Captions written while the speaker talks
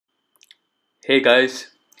Hey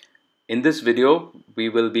guys, in this video we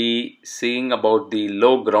will be seeing about the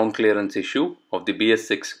low ground clearance issue of the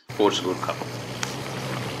BS6 Force Gurkha.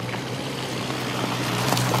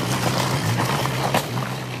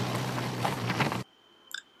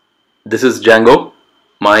 This is Django,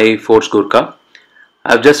 my Force Gurkha.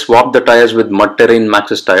 I've just swapped the tires with Mud Terrain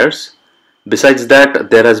Maxxis tires. Besides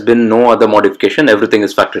that, there has been no other modification, everything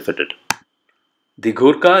is factory fitted. The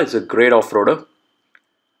Gurkha is a great off-roader.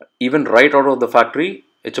 Even right out of the factory,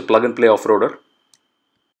 it's a plug and play off-roader.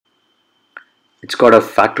 It's got a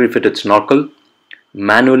factory fitted snorkel,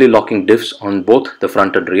 manually locking diffs on both the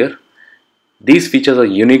front and rear. These features are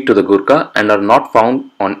unique to the Gurkha and are not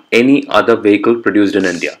found on any other vehicle produced in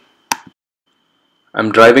India.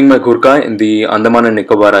 I'm driving my Gurkha in the Andaman and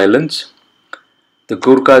Nicobar Islands. The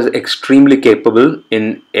Gurkha is extremely capable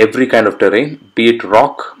in every kind of terrain, be it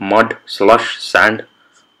rock, mud, slush, sand,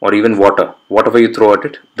 or even water. Whatever you throw at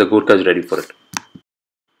it, the Gurkha is ready for it.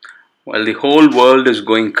 While the whole world is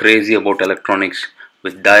going crazy about electronics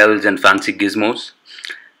with dials and fancy gizmos,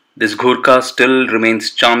 this Gurkha still remains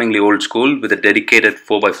charmingly old school with a dedicated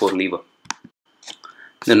 4x4 lever.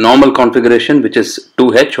 The normal configuration, which is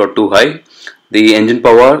 2H or 2 high, the engine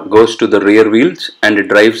power goes to the rear wheels and it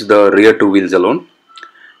drives the rear two wheels alone.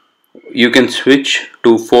 You can switch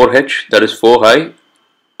to 4H, that is 4 high,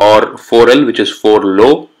 or 4L, which is 4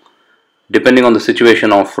 low, depending on the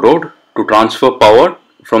situation off-road, to transfer power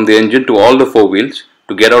from the engine to all the four wheels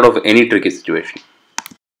to get out of any tricky situation.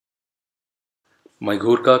 My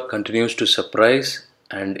Gurkha continues to surprise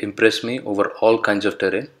and impress me over all kinds of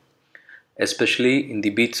terrain, especially in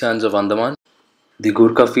the beach sands of Andaman. The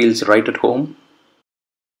Gurkha feels right at home.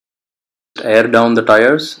 Air down the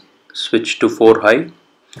tires, switch to 4 high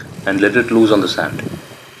and let it loose on the sand.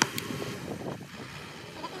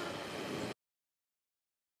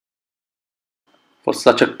 For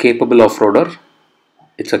such a capable off-roader,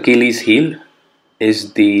 its Achilles heel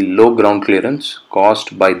is the low ground clearance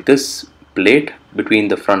caused by this plate between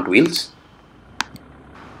the front wheels.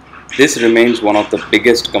 This remains one of the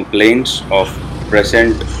biggest complaints of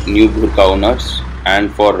present new Gurkha owners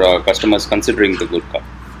and for customers considering the Gurkha.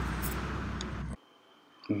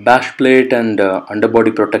 Bash plate and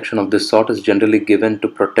underbody protection of this sort is generally given to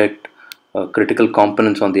protect critical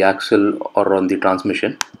components on the axle or on the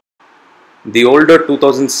transmission. The older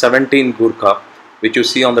 2017 Gurkha, which you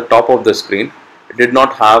see on the top of the screen, did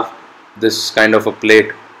not have this kind of a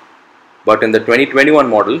plate, but in the 2021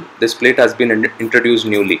 model, this plate has been introduced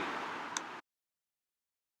newly.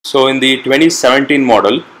 So in the 2017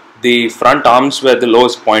 model, the front arms were the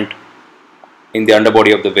lowest point in the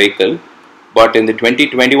underbody of the vehicle, but in the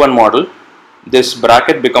 2021 model, this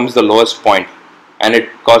bracket becomes the lowest point and it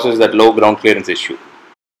causes that low ground clearance issue.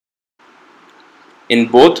 In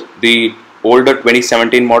both the older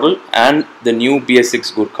 2017 model and the new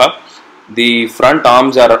BS6 Gurkha, the front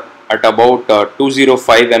arms are at about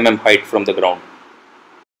 205 mm height from the ground.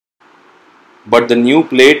 But the new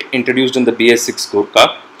plate introduced in the BS6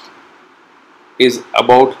 Gurkha is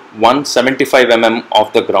about 175 mm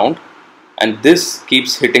off the ground, and this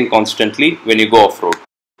keeps hitting constantly when you go off-road.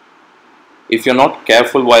 If you're not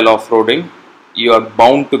careful while off-roading, you are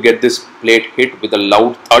bound to get this plate hit with a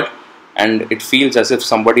loud thud and it feels as if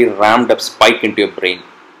somebody rammed a spike into your brain.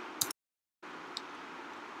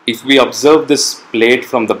 If we observe this plate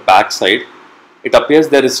from the back side, it appears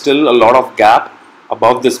there is still a lot of gap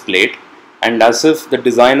above this plate and as if the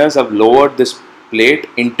designers have lowered this plate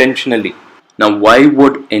intentionally. Now, why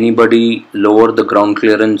would anybody lower the ground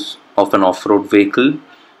clearance of an off-road vehicle?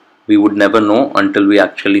 We would never know until we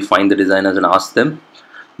actually find the designers and ask them.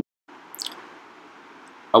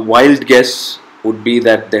 A wild guess would be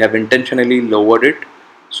that they have intentionally lowered it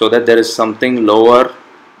so that there is something lower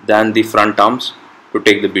than the front arms to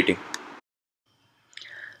take the beating.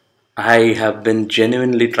 I have been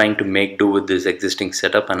genuinely trying to make do with this existing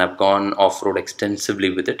setup and I've gone off-road extensively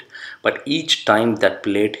with it, but each time that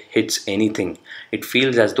plate hits anything, it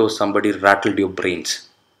feels as though somebody rattled your brains.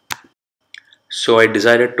 So I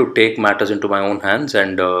decided to take matters into my own hands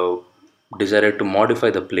and decided to modify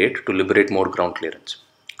the plate to liberate more ground clearance.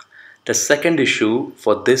 The second issue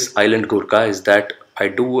for this Island Gurkha is that I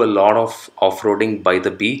do a lot of off-roading by the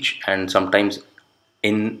beach and sometimes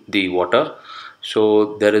in the water.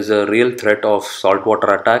 So there is a real threat of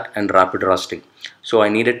saltwater attack and rapid rusting. So I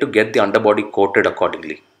needed to get the underbody coated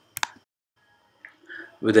accordingly.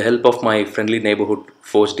 With the help of my friendly neighborhood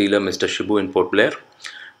force dealer Mr. Shibu in Port Blair,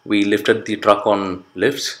 we lifted the truck on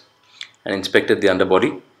lifts and inspected the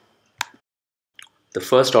underbody. The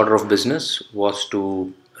first order of business was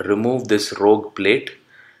to remove this rogue plate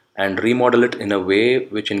and remodel it in a way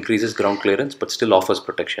which increases ground clearance but still offers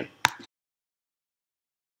protection.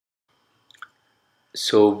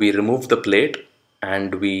 So we removed the plate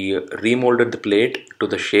and we remolded the plate to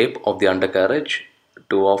the shape of the undercarriage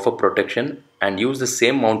to offer protection, and use the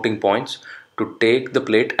same mounting points to take the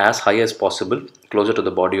plate as high as possible closer to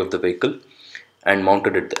the body of the vehicle and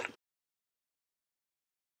mounted it there.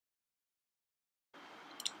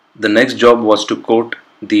 The next job was to coat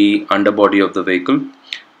the underbody of the vehicle.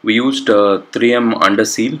 We used a 3M under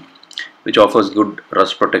seal, which offers good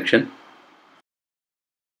rust protection.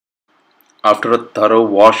 After a thorough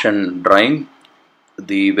wash and drying,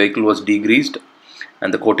 the vehicle was degreased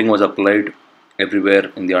and the coating was applied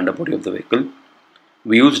everywhere in the underbody of the vehicle.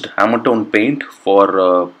 We used hammer tone paint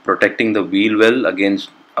for protecting the wheel well against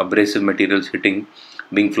abrasive materials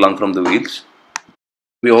being flung from the wheels.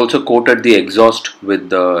 We also coated the exhaust with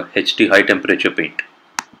the HT high temperature paint.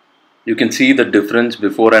 You can see the difference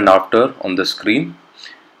before and after on the screen,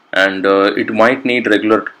 and it might need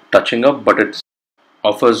regular touching up, but it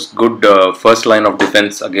offers good first line of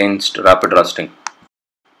defense against rapid rusting.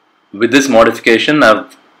 With this modification,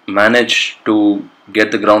 I've managed to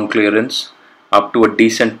get the ground clearance up to a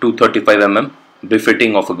decent 235 mm,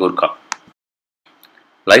 befitting of a Gurkha.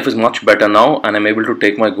 Life is much better now, and I'm able to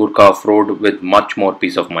take my Gurkha off-road with much more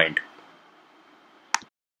peace of mind.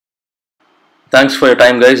 Thanks for your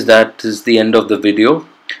time, guys. That is the end of the video.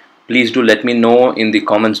 Please do let me know in the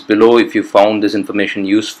comments below if you found this information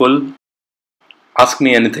useful. Ask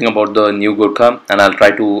me anything about the new Gurkha and I'll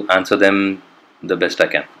try to answer them the best I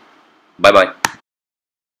can. Bye bye.